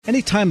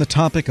Anytime the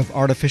topic of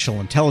artificial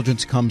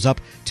intelligence comes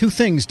up, two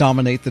things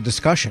dominate the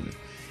discussion.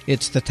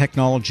 It's the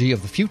technology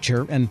of the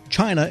future, and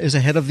China is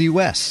ahead of the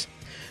U.S.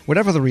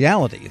 Whatever the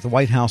reality, the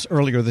White House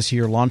earlier this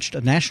year launched a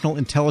National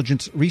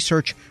Intelligence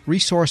Research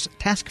Resource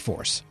Task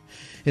Force.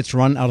 It's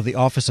run out of the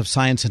Office of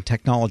Science and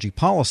Technology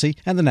Policy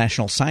and the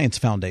National Science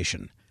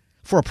Foundation.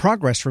 For a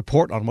progress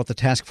report on what the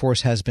task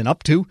force has been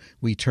up to,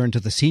 we turn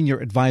to the Senior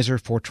Advisor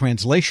for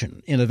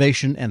Translation,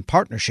 Innovation, and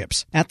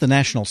Partnerships at the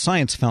National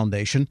Science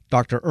Foundation,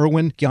 Dr.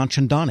 Erwin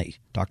Gyanchandani.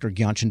 Dr.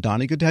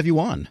 Gyanchandani, good to have you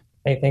on.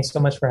 Hey, thanks so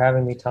much for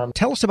having me, Tom.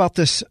 Tell us about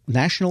this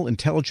National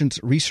Intelligence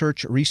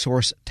Research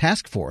Resource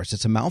Task Force.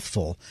 It's a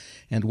mouthful.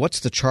 And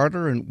what's the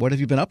charter, and what have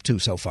you been up to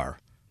so far?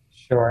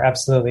 Sure,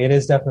 absolutely. It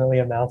is definitely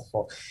a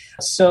mouthful.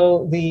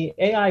 So the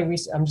I'm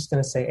just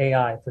going to say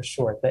AI for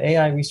short. The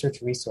AI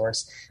Research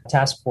Resource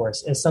Task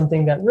Force is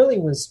something that really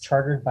was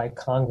chartered by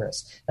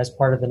Congress as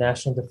part of the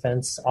National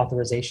Defense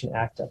Authorization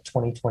Act of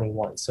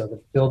 2021. So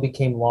the bill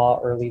became law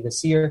early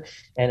this year.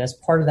 And as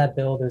part of that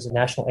bill, there's a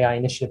National AI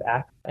Initiative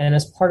Act. And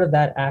as part of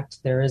that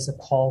act, there is a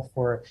call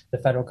for the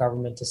federal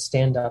government to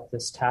stand up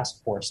this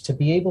task force to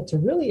be able to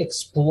really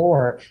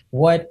explore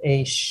what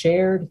a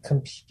shared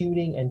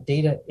computing and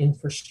data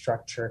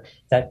infrastructure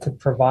that could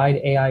provide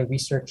AI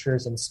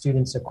researchers and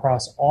students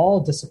across all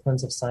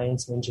disciplines of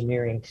science and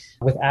engineering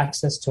with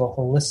access to a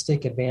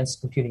holistic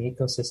advanced computing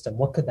ecosystem.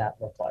 What could that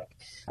look like?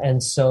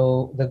 And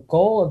so the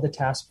goal of the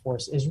task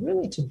force is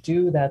really to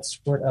do that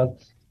sort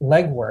of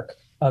legwork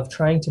of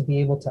trying to be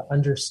able to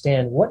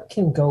understand what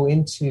can go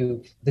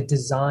into the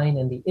design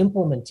and the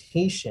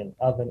implementation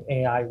of an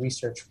AI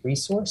research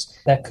resource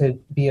that could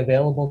be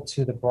available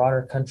to the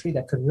broader country,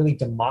 that could really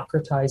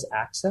democratize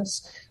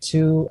access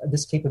to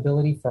this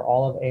capability for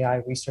all of AI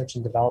research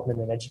and development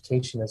and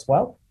education as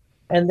well.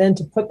 And then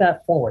to put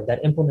that forward,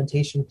 that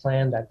implementation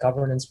plan, that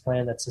governance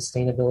plan, that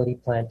sustainability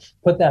plan,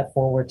 put that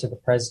forward to the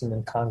president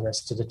and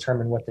Congress to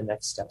determine what the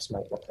next steps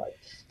might look like.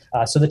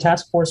 So the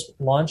task force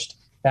launched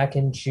back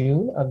in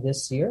June of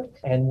this year,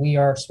 and we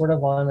are sort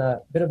of on a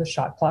bit of a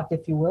shot clock,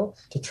 if you will,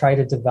 to try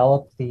to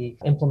develop the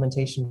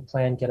implementation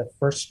plan, get a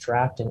first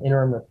draft and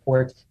interim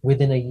report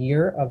within a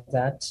year of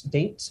that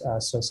date,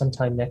 so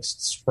sometime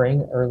next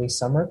spring, early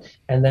summer,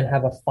 and then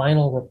have a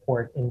final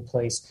report in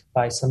place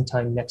by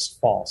sometime next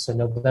fall, so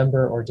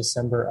November or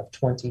December of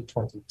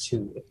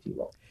 2022, if you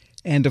will.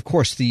 And, of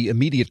course, the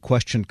immediate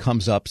question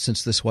comes up,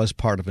 since this was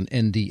part of an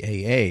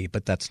NDAA,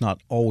 but that's not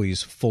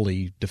always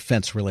fully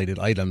defense-related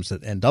items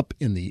that end up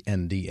in the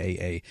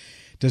NDAA.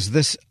 Does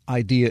this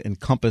idea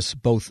encompass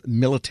both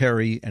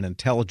military and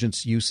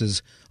intelligence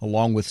uses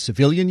along with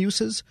civilian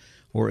uses,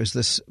 or is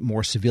this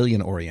more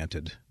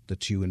civilian-oriented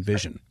that you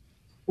envision?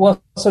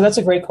 Well, so that's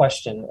a great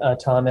question,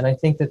 Tom, and I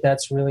think that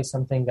that's really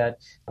something that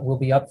will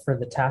be up for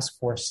the task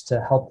force to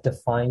help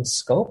define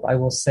scope. I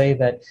will say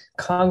that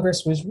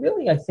Congress was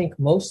really, I think,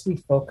 mostly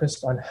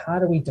focused on how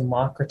do we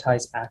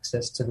democratize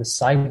access to the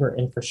cyber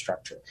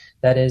infrastructure,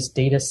 that is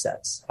data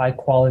sets, high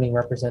quality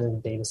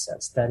representative data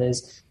sets, that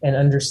is an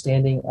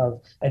understanding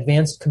of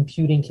advanced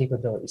computing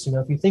capabilities. You know,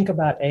 if you think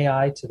about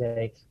AI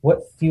today,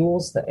 what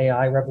fuels the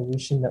AI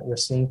revolution that we're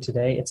seeing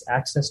today? It's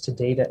access to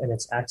data and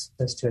it's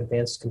access to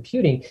advanced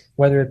computing,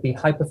 whether it be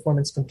high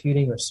performance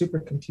computing or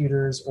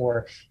supercomputers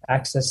or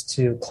access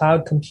to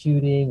cloud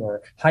computing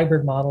or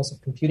hybrid models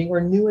of computing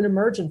or new and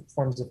emergent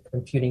forms of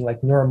computing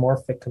like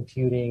neuromorphic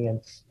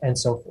computing and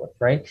so forth,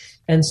 right?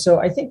 And so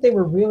I think they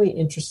were really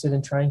interested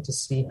in trying to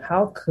see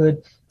how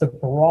could the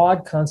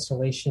broad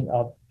constellation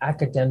of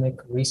academic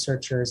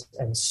researchers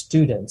and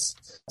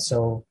students,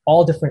 so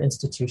all different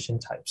institution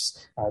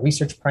types,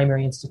 research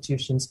primary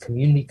institutions,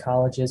 community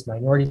colleges,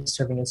 minority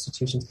serving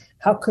institutions,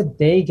 how could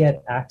they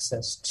get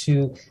access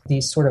to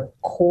these sort of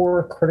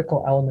core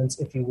critical elements,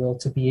 if you will,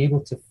 to be able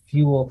to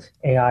fuel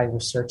AI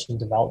research and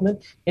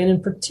development? And in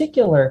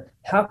particular,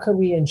 how could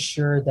we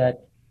ensure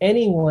that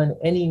anyone,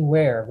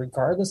 anywhere,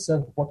 regardless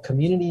of what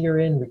community you're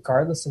in,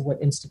 regardless of what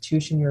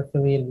institution you're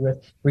affiliated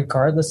with,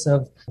 regardless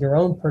of your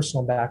own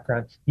personal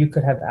background, you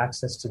could have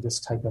access to this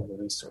type of a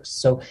resource.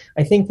 So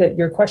I think that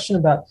your question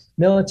about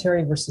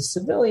military versus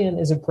civilian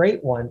is a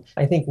great one.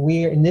 I think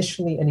we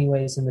initially,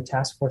 anyways, in the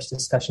task force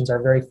discussions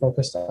are very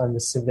focused on the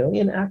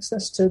civilian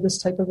access to this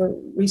type of a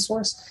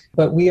resource,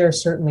 but we are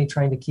certainly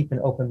trying to keep an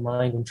open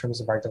mind in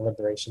terms of our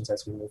deliberations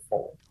as we move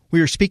forward. We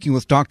are speaking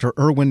with Dr.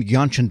 Erwin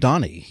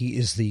Gyanchandani. He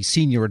is the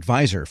Senior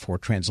Advisor for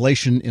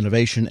Translation,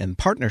 Innovation, and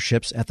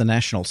Partnerships at the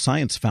National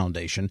Science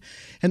Foundation.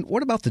 And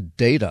what about the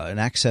data and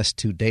access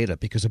to data?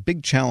 Because a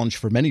big challenge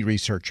for many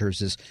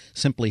researchers is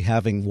simply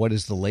having what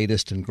is the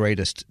latest and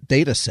greatest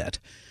data set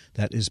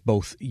that is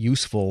both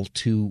useful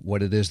to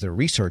what it is they're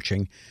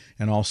researching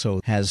and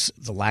also has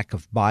the lack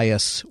of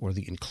bias or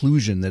the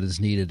inclusion that is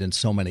needed in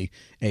so many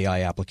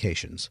AI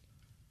applications.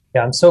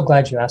 Yeah, I'm so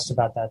glad you asked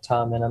about that,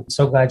 Tom. And I'm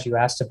so glad you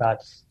asked about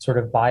sort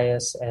of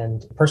bias,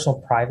 and personal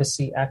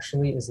privacy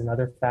actually is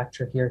another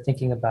factor here,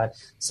 thinking about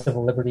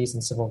civil liberties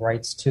and civil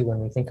rights too when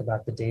we think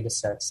about the data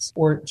sets,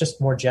 or just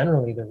more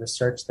generally the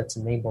research that's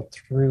enabled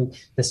through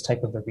this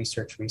type of a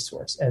research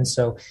resource. And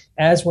so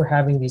as we're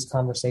having these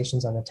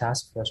conversations on the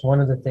task force,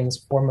 one of the things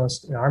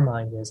foremost in our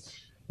mind is,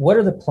 what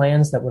are the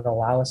plans that would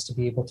allow us to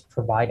be able to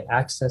provide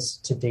access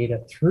to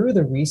data through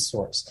the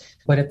resource?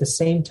 But at the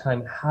same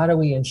time, how do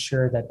we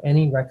ensure that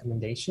any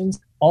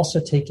recommendations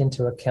also take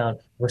into account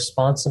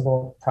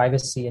responsible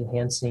privacy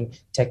enhancing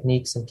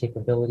techniques and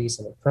capabilities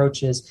and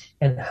approaches?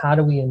 And how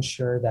do we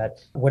ensure that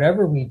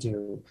whatever we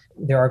do,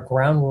 there are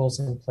ground rules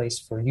in place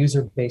for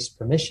user-based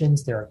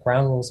permissions, there are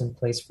ground rules in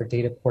place for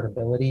data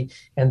portability,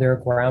 and there are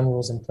ground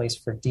rules in place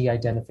for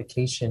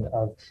de-identification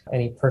of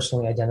any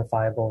personally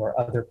identifiable or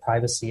other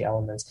privacy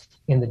elements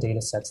in the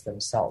data sets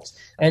themselves.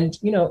 And,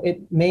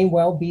 it may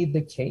well be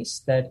the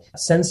case that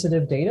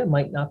sensitive data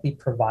might not be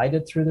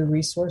provided through the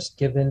resource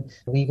given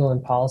legal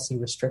and policy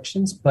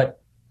restrictions, but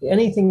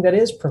anything that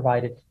is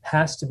provided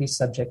has to be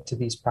subject to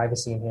these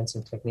privacy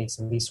enhancing techniques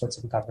and these sorts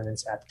of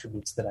governance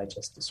attributes that I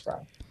just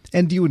described.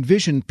 And do you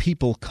envision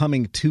people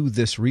coming to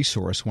this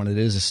resource when it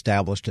is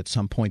established at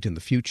some point in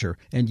the future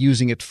and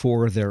using it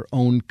for their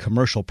own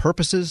commercial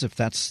purposes, if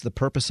that's the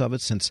purpose of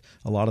it, since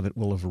a lot of it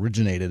will have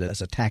originated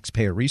as a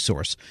taxpayer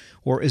resource?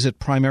 Or is it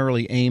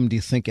primarily aimed, do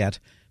you think, at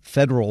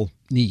federal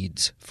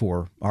needs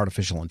for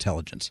artificial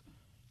intelligence?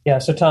 Yeah,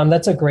 so Tom,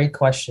 that's a great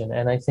question.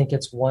 And I think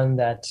it's one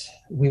that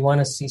we want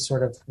to see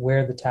sort of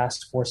where the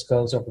task force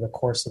goes over the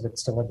course of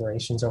its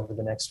deliberations over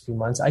the next few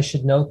months. I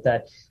should note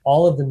that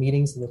all of the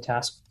meetings of the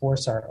task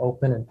force are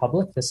open and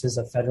public. This is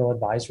a Federal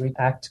Advisory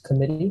Act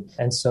committee,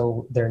 and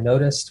so they're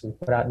noticed. We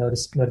put out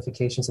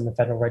notifications in the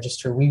Federal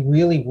Register. We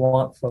really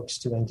want folks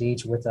to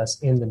engage with us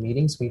in the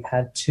meetings. We've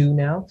had 2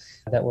 now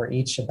that were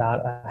each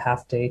about a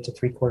half day to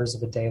 3/4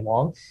 of a day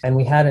long. And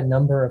we had a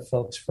number of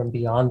folks from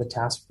beyond the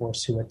task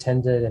force who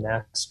attended and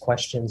asked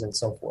questions and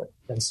so forth.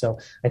 And so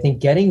I think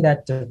getting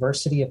that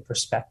diversity of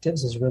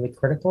perspectives is really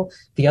critical.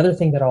 The other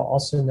thing that I'll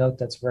also note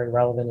that's very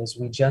relevant is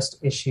we just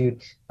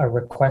issued a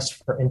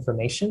request for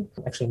information.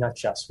 Actually, not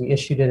just. We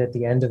issued it at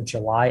the end of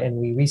July, and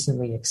we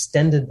recently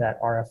extended that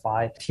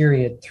RFI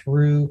period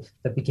through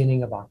the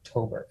beginning of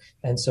October.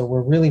 And so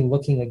we're really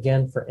looking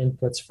again for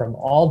inputs from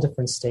all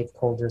different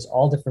stakeholders,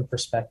 all different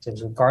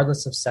perspectives,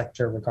 regardless of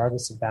sector,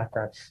 regardless of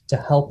background, to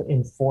help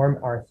inform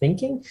our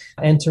thinking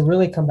and to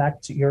really come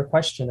back to your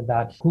question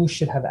about who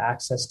should have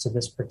access to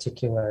this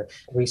particular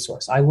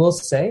resource. I will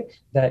say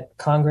that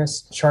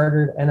Congress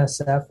chartered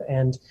NSF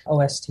and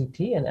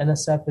OSTP, and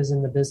NSF is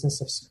in the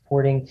business of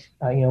supporting,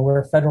 we're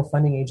a federal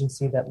funding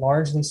agency that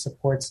largely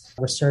supports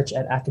research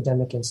at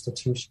academic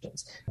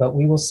institutions. But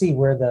we will see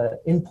where the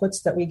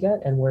inputs that we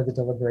get and where the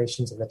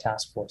deliberations of the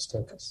task force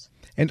take us.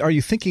 And are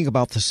you thinking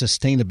about the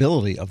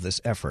sustainability of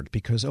this effort?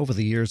 Because over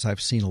the years,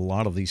 I've seen a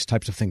lot of these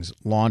types of things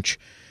launch.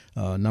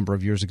 A number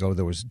of years ago,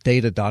 there was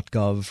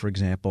data.gov, for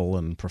example,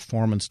 and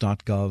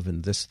performance.gov,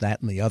 and this,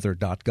 that, and the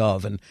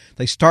other.gov. And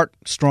they start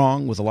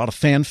strong with a lot of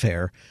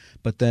fanfare,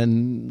 but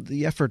then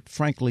the effort,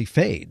 frankly,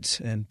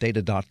 fades. And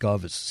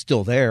data.gov is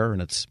still there,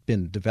 and it's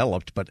been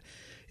developed, but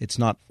it's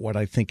not what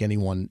I think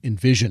anyone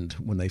envisioned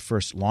when they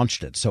first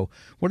launched it. So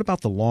what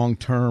about the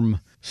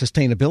long-term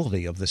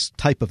sustainability of this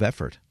type of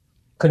effort?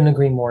 Couldn't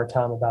agree more,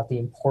 Tom, about the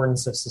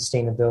importance of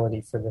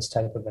sustainability for this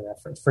type of an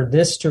effort. For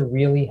this to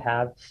really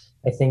have,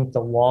 I think,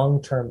 the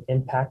long-term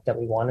impact that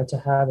we wanted to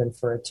have, and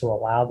for it to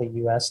allow the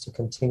U.S. to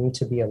continue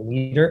to be a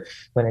leader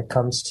when it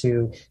comes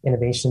to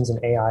innovations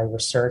in AI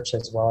research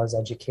as well as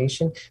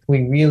education,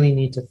 we really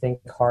need to think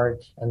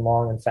hard and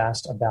long and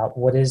fast about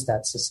what is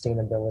that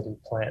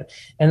sustainability plan.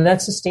 And that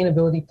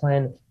sustainability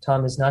plan,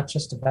 Tom, is not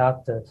just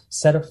about the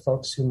set of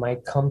folks who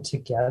might come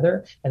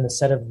together and the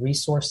set of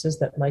resources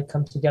that might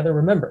come together.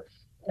 Remember,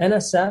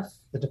 NSF,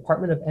 the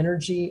Department of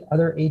Energy,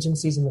 other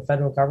agencies in the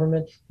federal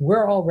government,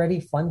 we're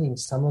already funding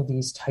some of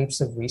these types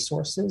of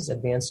resources,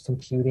 advanced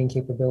computing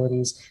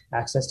capabilities,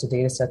 access to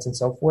data sets, and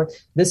so forth.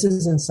 This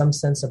is in some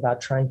sense about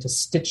trying to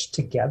stitch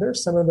together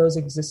some of those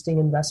existing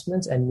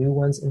investments and new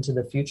ones into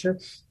the future.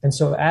 And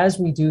so as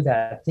we do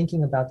that,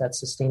 thinking about that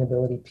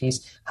sustainability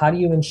piece, how do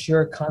you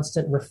ensure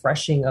constant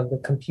refreshing of the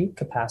compute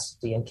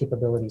capacity and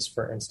capabilities,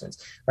 for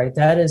instance, right?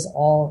 That is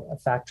all a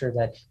factor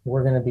that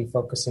we're going to be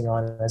focusing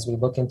on as we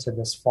look into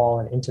this fall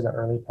and into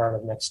the early part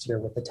of next year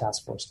with the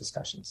task force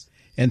discussions.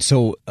 And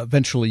so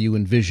eventually you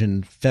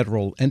envision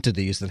federal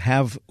entities that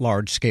have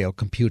large-scale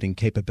computing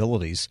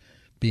capabilities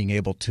being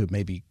able to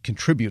maybe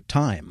contribute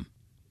time.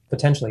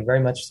 Potentially, very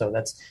much so.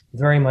 That's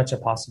very much a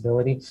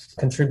possibility.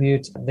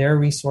 Contribute their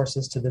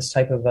resources to this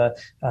type of a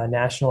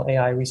national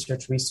AI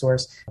research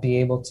resource, be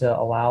able to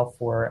allow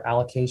for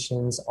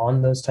allocations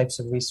on those types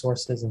of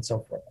resources and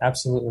so forth.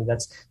 Absolutely.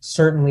 That's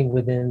certainly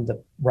within the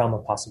realm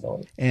of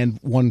possibility. And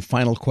one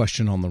final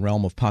question on the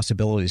realm of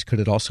possibilities. Could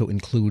it also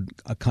include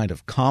a kind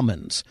of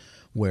commons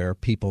where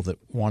people that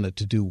wanted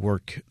to do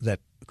work that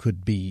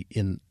could be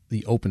in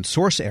the open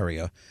source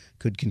area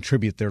could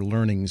contribute their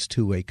learnings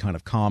to a kind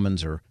of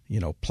commons or,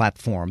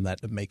 platform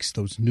that makes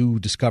those new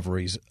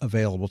discoveries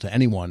available to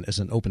anyone as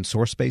an open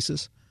source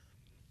basis?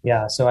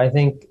 Yeah, so I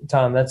think,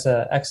 Tom, that's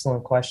an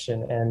excellent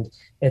question. And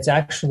it's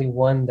actually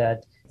one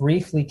that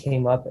briefly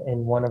came up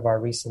in one of our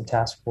recent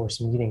task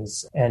force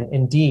meetings. And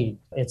indeed,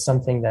 it's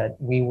something that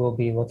we will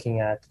be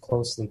looking at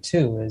closely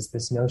too, is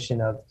this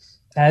notion of,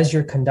 as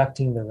you're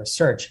conducting the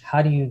research,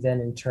 how do you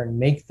then in turn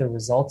make the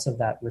results of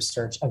that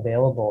research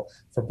available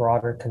for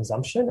broader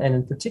consumption? And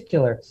in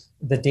particular,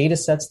 the data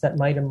sets that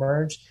might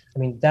emerge. I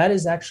mean, that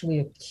is actually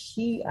a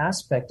key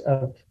aspect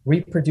of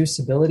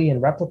reproducibility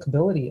and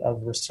replicability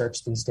of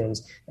research these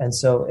days. And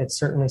so it's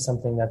certainly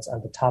something that's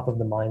on the top of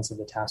the minds of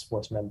the task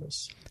force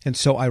members. And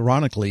so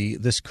ironically,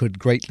 this could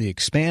greatly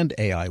expand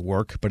AI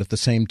work, but at the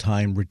same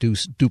time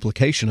reduce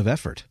duplication of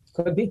effort.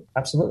 Could be,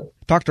 absolutely.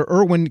 Dr.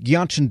 Irwin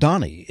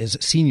Gyanchandani is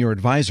Senior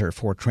Advisor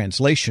for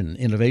Translation,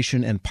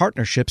 Innovation, and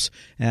Partnerships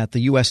at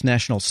the U.S.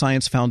 National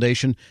Science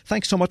Foundation.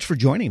 Thanks so much for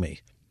joining me.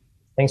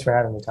 Thanks for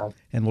having me, Tom.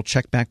 And we'll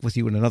check back with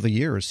you in another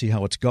year to see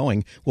how it's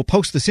going. We'll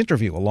post this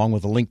interview along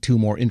with a link to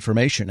more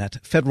information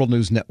at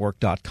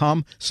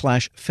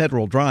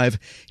federalnewsnetwork.com/Federal Drive.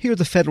 Hear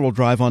the Federal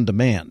Drive on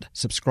demand.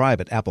 Subscribe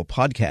at Apple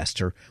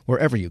Podcasts or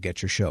wherever you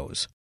get your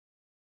shows.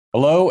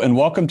 Hello, and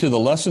welcome to the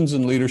Lessons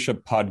in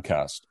Leadership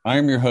podcast. I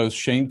am your host,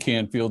 Shane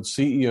Canfield,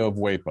 CEO of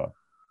WEPA.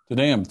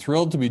 Today, I'm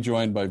thrilled to be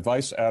joined by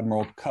Vice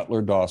Admiral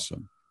Cutler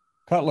Dawson.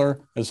 Cutler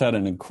has had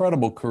an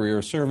incredible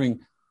career serving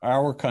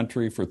our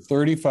country for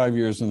 35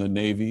 years in the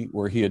Navy,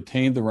 where he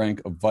attained the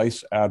rank of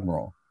Vice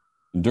Admiral.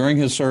 And during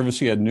his service,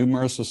 he had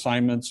numerous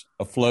assignments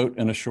afloat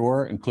and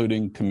ashore,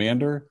 including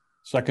Commander,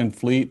 2nd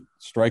Fleet,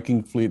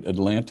 Striking Fleet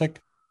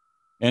Atlantic,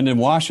 and in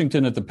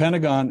Washington at the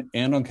Pentagon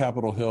and on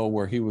Capitol Hill,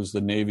 where he was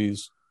the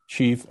Navy's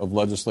Chief of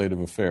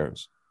Legislative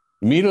Affairs.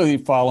 Immediately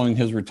following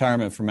his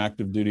retirement from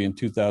active duty in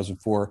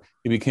 2004,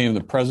 he became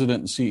the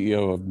president and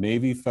CEO of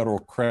Navy Federal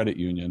Credit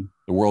Union,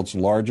 the world's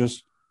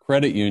largest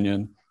credit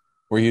union,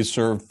 where he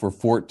served for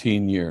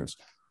 14 years.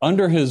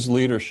 Under his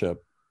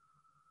leadership,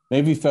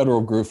 Navy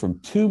Federal grew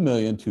from 2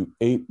 million to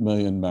 8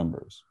 million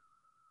members.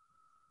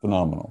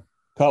 Phenomenal.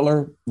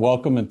 Cutler,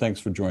 welcome and thanks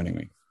for joining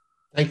me.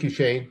 Thank you,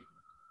 Shane.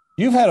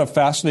 You've had a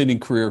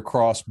fascinating career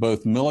across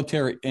both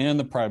military and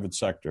the private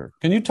sector.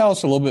 Can you tell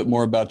us a little bit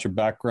more about your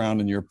background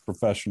and your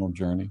professional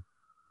journey?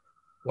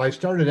 Well, I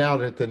started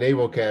out at the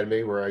Naval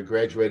Academy, where I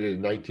graduated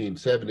in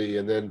 1970,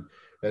 and then,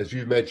 as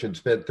you mentioned,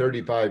 spent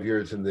 35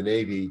 years in the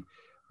Navy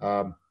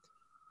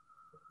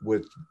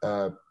with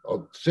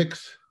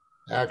 6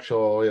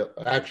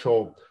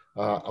 actual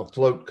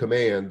afloat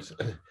commands.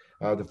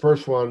 The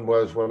first one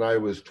was when I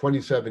was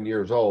 27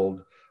 years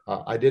old.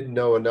 I didn't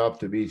know enough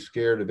to be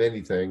scared of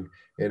anything,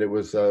 and it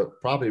was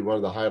probably one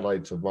of the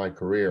highlights of my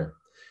career.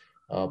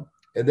 And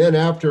then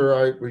after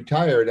I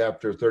retired,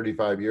 after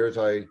 35 years,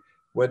 I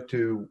went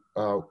to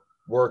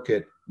work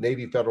at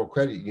Navy Federal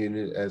Credit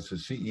Union as the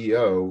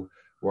CEO,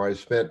 where I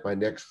spent my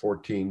next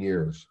 14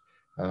 years.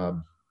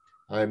 I'm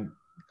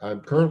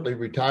currently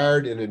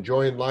retired and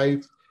enjoying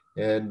life,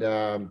 and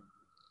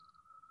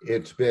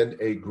it's been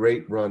a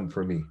great run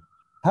for me.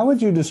 How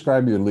would you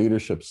describe your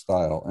leadership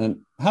style,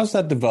 and how's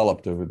that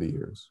developed over the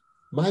years?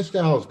 My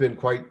style has been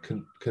quite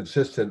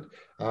consistent.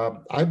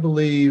 I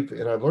believe,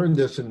 and I've learned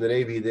this in the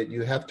Navy, that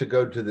you have to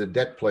go to the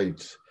deck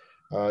plates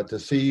to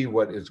see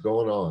what is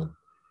going on.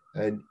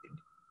 And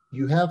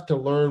you have to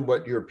learn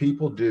what your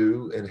people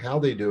do and how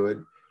they do it,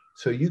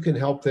 so you can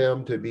help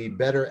them to be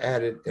better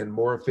at it and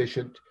more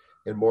efficient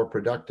and more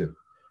productive.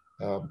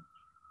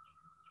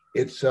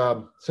 It's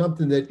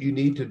something that you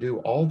need to do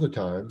all the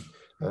time.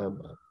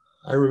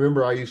 I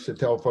remember I used to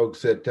tell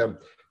folks that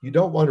you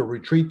don't want to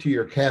retreat to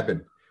your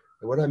cabin.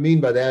 And what I mean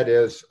by that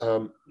is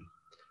the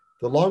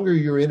longer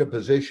you're in a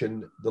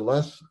position, the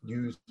less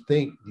you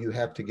think you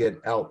have to get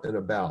out and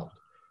about.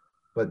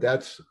 But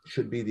that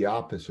should be the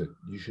opposite.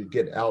 You should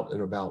get out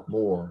and about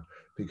more,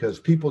 because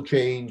people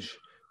change,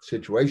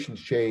 situations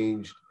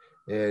change,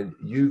 and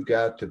you've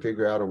got to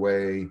figure out a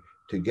way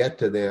to get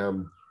to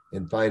them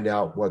and find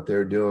out what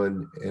they're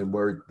doing and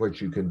what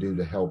you can do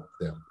to help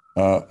them.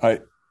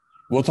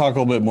 We'll talk a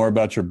little bit more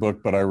about your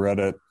book, but I read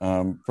it,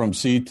 From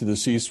Sea to the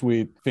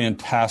C-Suite.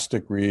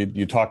 Fantastic read.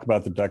 You talk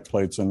about the deck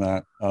plates in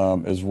that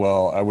as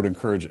well. I would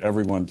encourage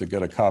everyone to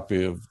get a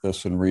copy of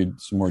this and read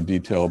some more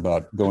detail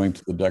about going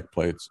to the deck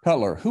plates.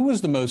 Cutler, who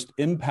was the most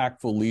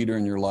impactful leader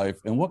in your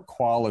life, and what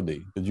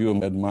quality did you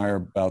admire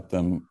about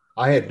them?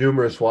 I had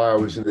numerous while I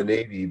was in the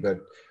Navy, but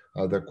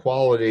the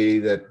quality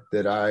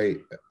that I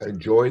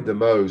enjoyed the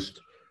most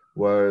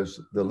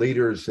was the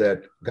leaders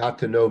that got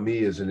to know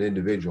me as an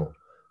individual,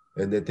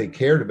 and that they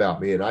cared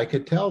about me. And I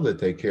could tell that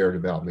they cared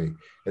about me.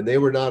 And they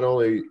were not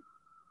only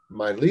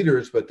my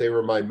leaders, but they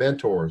were my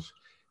mentors.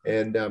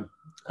 And I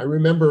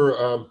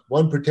remember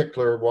one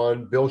particular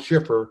one, Bill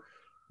Schiffer,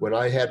 when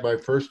I had my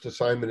first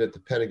assignment at the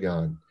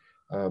Pentagon.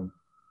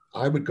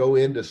 I would go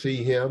in to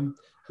see him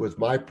with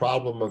my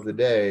problem of the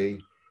day.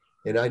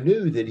 And I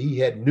knew that he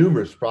had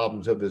numerous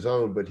problems of his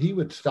own, but he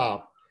would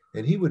stop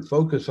and he would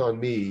focus on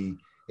me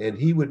and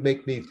he would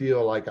make me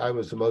feel like I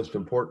was the most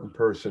important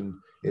person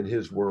in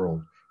his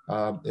world.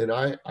 And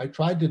I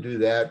tried to do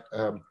that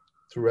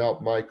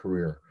throughout my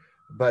career.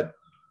 But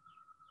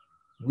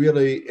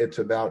really, it's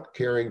about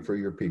caring for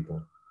your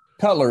people.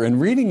 Cutler, in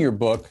reading your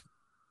book,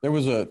 there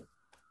was a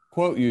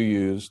quote you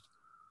used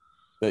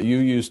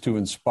to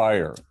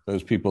inspire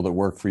those people that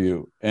work for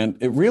you. And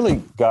it really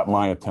got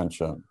my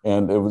attention.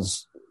 And it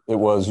was,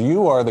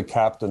 you are the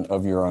captain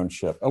of your own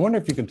ship. I wonder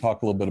if you can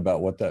talk a little bit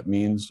about what that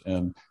means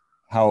and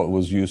how it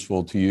was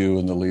useful to you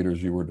and the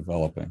leaders you were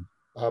developing.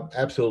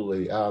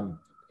 Absolutely.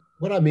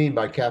 What I mean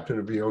by captain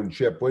of your own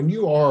ship, when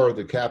you are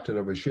the captain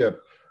of a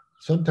ship,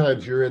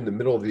 sometimes you're in the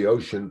middle of the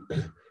ocean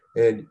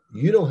and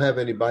you don't have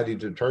anybody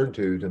to turn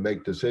to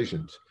make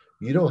decisions.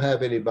 You don't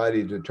have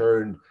anybody to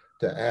turn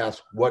to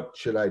ask, what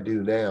should I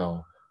do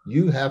now?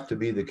 You have to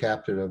be the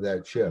captain of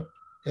that ship.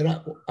 And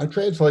I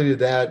translated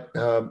that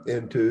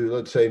into,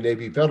 let's say,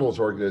 Navy Federal's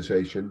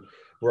organization,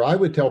 where I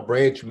would tell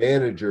branch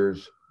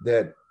managers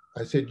that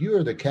I said, you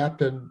are the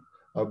captain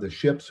of the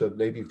ships of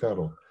Navy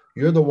Federal.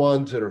 You're the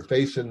ones that are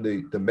facing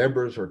the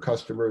members or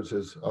customers,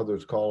 as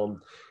others call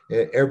them,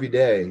 every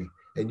day.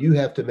 And you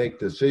have to make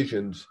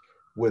decisions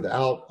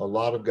without a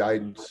lot of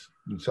guidance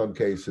in some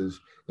cases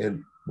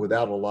and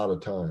without a lot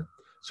of time.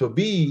 So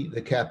be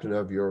the captain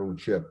of your own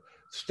ship.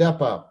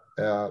 Step up,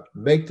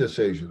 make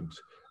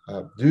decisions,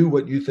 do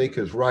what you think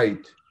is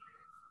right,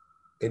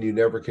 and you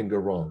never can go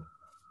wrong.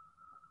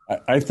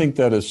 I think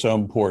that is so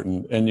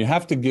important. And you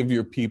have to give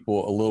your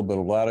people a little bit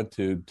of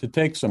latitude to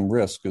take some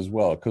risk as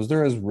well, because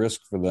there is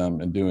risk for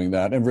them in doing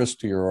that and risk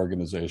to your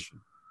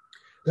organization.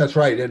 That's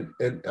right.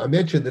 And I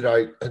mentioned that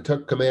I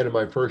took command of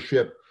my first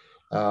ship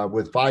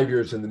with 5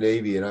 years in the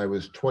Navy, and I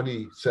was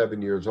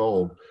 27 years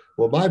old.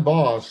 Well, my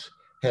boss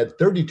had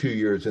 32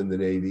 years in the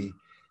Navy,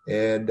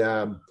 and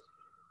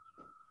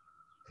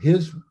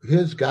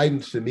his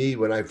guidance to me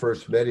when I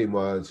first met him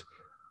was,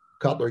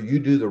 Cutler, you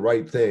do the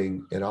right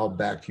thing, and I'll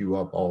back you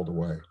up all the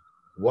way.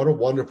 What a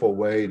wonderful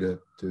way to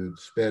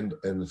spend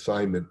an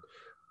assignment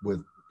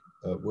with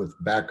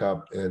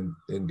backup and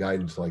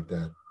guidance like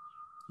that.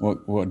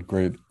 What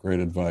great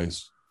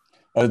advice.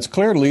 It's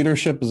clear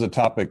leadership is a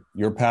topic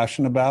you're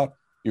passionate about.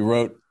 You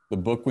wrote the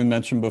book we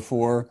mentioned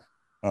before,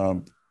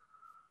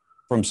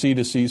 From Sea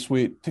to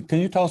C-Suite. Can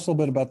you tell us a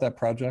little bit about that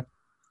project?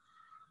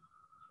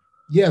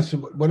 Yes.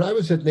 When I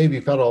was at Navy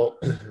Federal,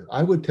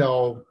 I would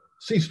tell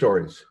sea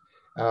stories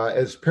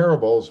as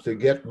parables to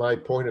get my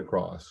point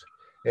across.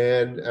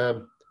 And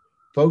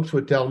folks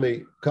would tell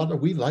me, Cutler,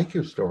 we like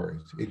your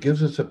stories. It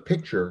gives us a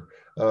picture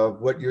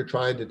of what you're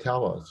trying to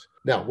tell us.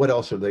 Now, what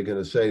else are they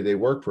going to say? They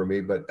work for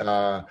me, but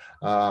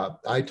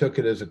I took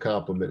it as a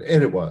compliment,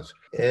 and it was.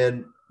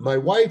 And my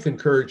wife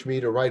encouraged me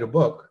to write a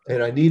book,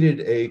 and I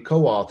needed a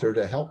co-author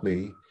to help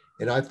me.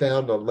 And I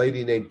found a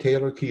lady named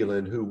Taylor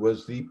Keelan, who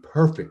was the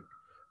perfect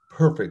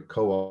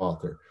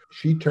co-author.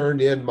 She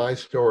turned in my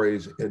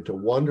stories into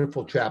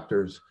wonderful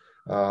chapters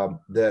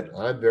that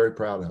I'm very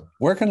proud of.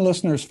 Where can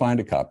listeners find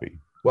a copy?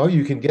 Well,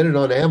 you can get it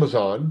on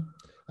Amazon,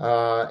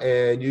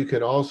 and you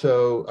can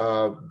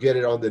also get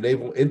it on the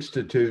Naval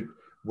Institute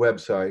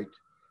website.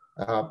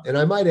 And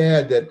I might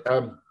add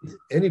that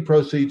any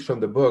proceeds from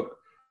the book,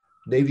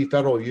 Navy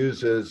Federal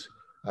uses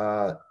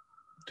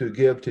to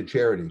give to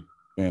charity.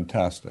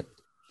 Fantastic.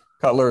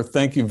 Cutler,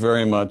 thank you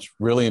very much.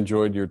 Really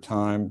enjoyed your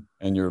time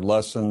and your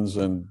lessons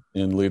in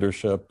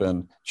leadership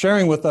and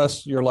sharing with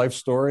us your life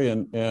story.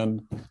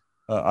 And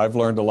I've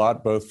learned a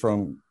lot, both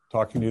from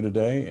talking to you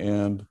today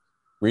and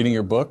reading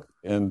your book.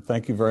 And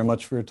thank you very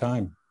much for your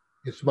time.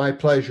 It's my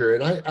pleasure.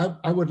 And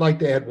I would like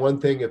to add one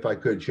thing, if I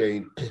could,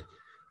 Shane.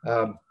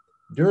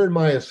 During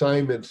my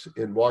assignments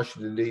in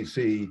Washington,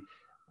 D.C.,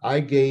 I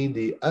gained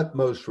the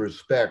utmost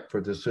respect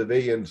for the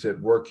civilians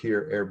that work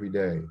here every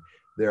day.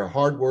 They're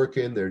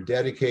hardworking, they're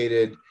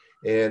dedicated,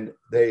 and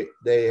they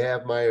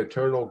have my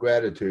eternal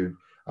gratitude.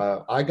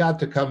 I got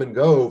to come and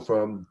go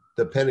from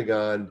the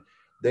Pentagon.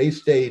 They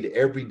stayed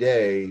every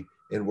day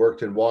and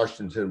worked in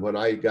Washington when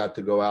I got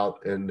to go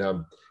out and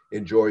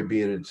enjoy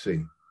being at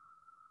sea.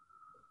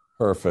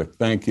 Perfect.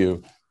 Thank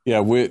you. Yeah,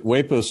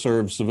 WEPA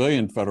serves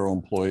civilian federal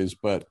employees,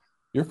 but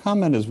your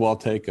comment is well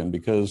taken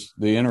because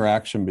the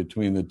interaction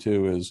between the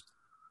two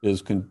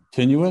is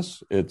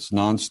continuous, it's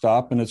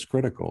nonstop, and it's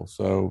critical.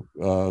 So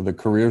the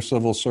career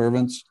civil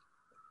servants,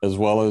 as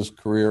well as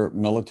career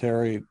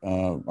military,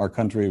 our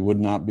country would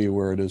not be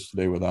where it is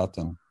today without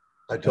them.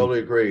 I totally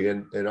agree.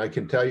 And I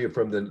can tell you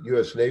from the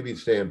U.S. Navy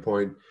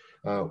standpoint,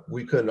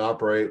 we couldn't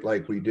operate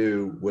like we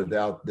do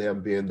without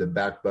them being the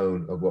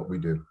backbone of what we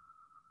do.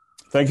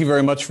 Thank you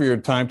very much for your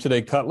time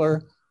today,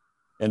 Cutler.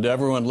 And to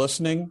everyone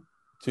listening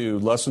to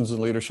Lessons in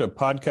Leadership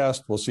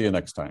podcast, we'll see you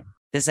next time.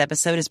 This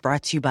episode is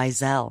brought to you by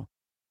Zelle.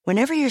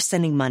 Whenever you're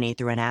sending money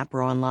through an app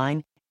or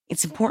online,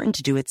 it's important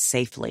to do it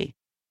safely.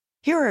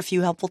 Here are a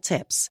few helpful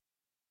tips.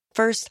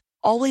 First,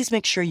 always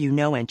make sure you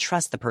know and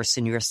trust the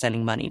person you are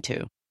sending money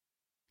to.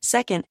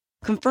 Second,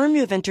 confirm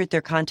you have entered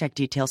their contact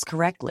details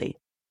correctly.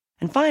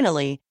 And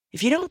finally,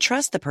 if you don't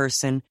trust the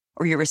person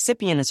or your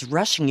recipient is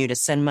rushing you to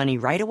send money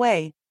right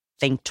away,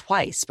 Think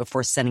twice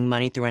before sending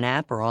money through an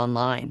app or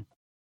online.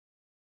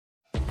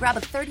 Grab a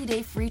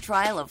 30-day free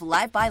trial of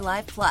Live by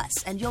Live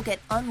Plus, and you'll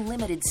get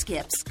unlimited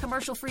skips,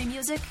 commercial-free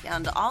music,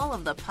 and all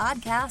of the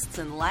podcasts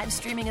and live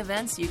streaming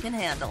events you can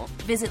handle.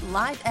 Visit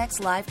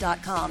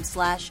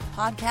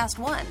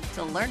livexlive.com/podcast1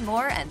 to learn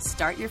more and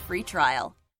start your free trial.